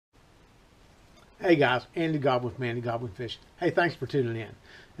Hey guys, Andy Goblin from Andy Goblin Fishing. Hey, thanks for tuning in.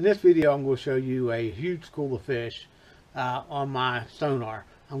 In this video, I'm going to show you a huge school of fish on my sonar.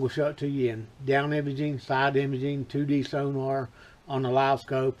 I'm going to show it to you in down imaging, side imaging, 2D sonar on the live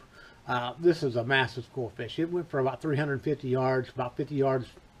scope. This is a massive school of fish. It went for about 350 yards, about 50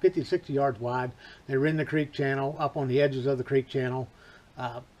 to 60 yards wide. They were in the creek channel, up on the edges of the creek channel.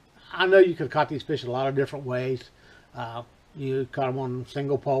 I know you could have caught these fish a lot of different ways. You caught them on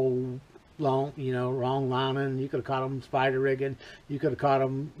single pole, long lining. You could have caught them spider rigging. You could have caught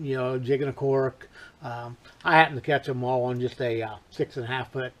them, jigging a cork. I happened to catch them all on just a 6.5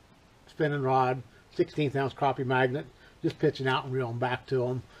 foot spinning rod, 16th ounce crappie magnet, just pitching out and reeling back to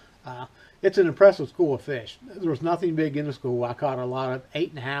them. It's an impressive school of fish. There was nothing big in the school. I caught a lot of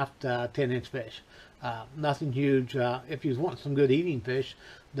 8.5 to 10 inch fish. Nothing huge. If you want some good eating fish,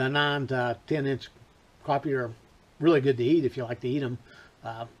 the 9 to 10 inch crappie are really good to eat if you like to eat them.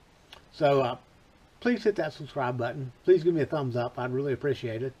 So please hit that subscribe button. Please give me a thumbs up. I'd really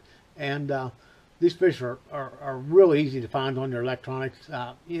appreciate it. And these fish are really easy to find on your electronics.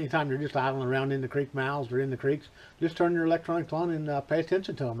 Anytime you're just idling around in the creek mouths or in the creeks, just turn your electronics on and pay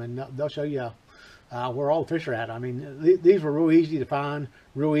attention to them, and they'll show you where all the fish are at. I mean, these were real easy to find,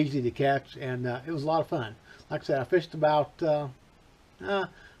 real easy to catch, and it was a lot of fun. Like I said, I fished about 2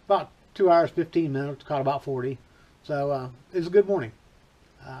 hours, 15 minutes, caught about 40. So it was a good morning.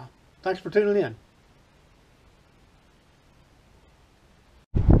 Thanks for tuning in.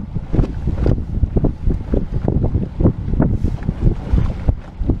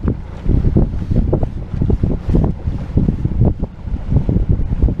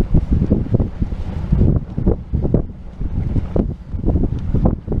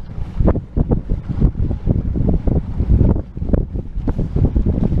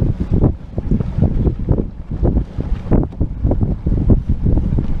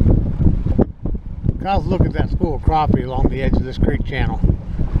 Guys, look at that school of crappie along the edge of this creek channel.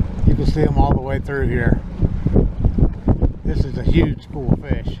 You can see them all the way through here. This is a huge school of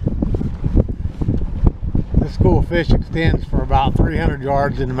fish. This school of fish extends for about 300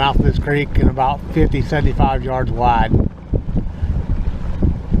 yards in the mouth of this creek and about 50-75 yards wide.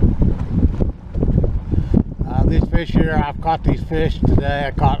 These fish here, I've caught these fish today.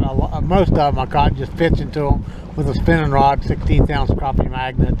 I caught most of them. I caught just pitching to them with a spinning rod, 16th ounce crappie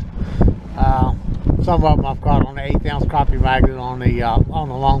magnet. Some of them I've caught on the 8th ounce crappie magnet on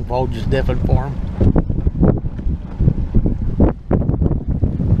the long pole, just dipping for them.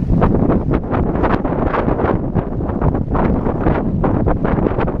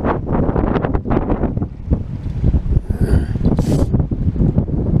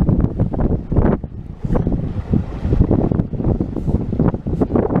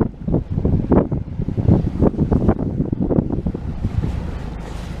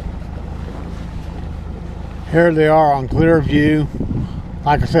 Here they are on clear view.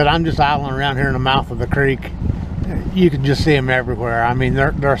 Like I said, I'm just idling around here in the mouth of the creek. You can just see them everywhere. I mean,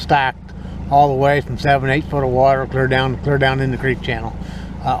 they're stacked all the way from 7-8 foot of water clear down in the creek channel.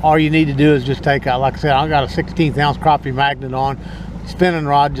 All you need to do is just take out, like I said, I got a 16th ounce crappie magnet on, spinning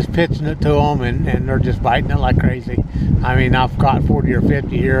rod, just pitching it to them, and they're just biting it like crazy. I mean, I've caught 40 or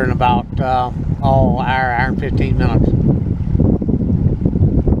 50 here in about hour and 15 minutes.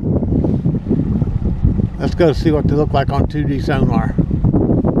 Let's go see what they look like on 2D sonar.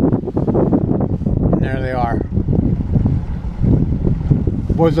 And there they are.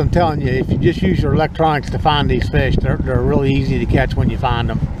 Boys, I'm telling you, if you just use your electronics to find these fish, they're really easy to catch when you find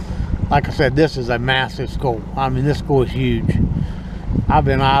them. Like I said, this is a massive school. I mean, this school is huge. I've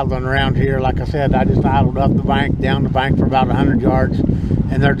been idling around here. Like I said, I just idled up the bank, down the bank for about 100 yards,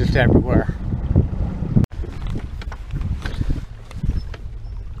 and they're just everywhere.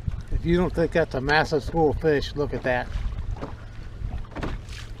 If you don't think that's a massive school of fish, look at that.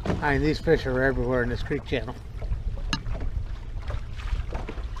 I mean, these fish are everywhere in this creek channel.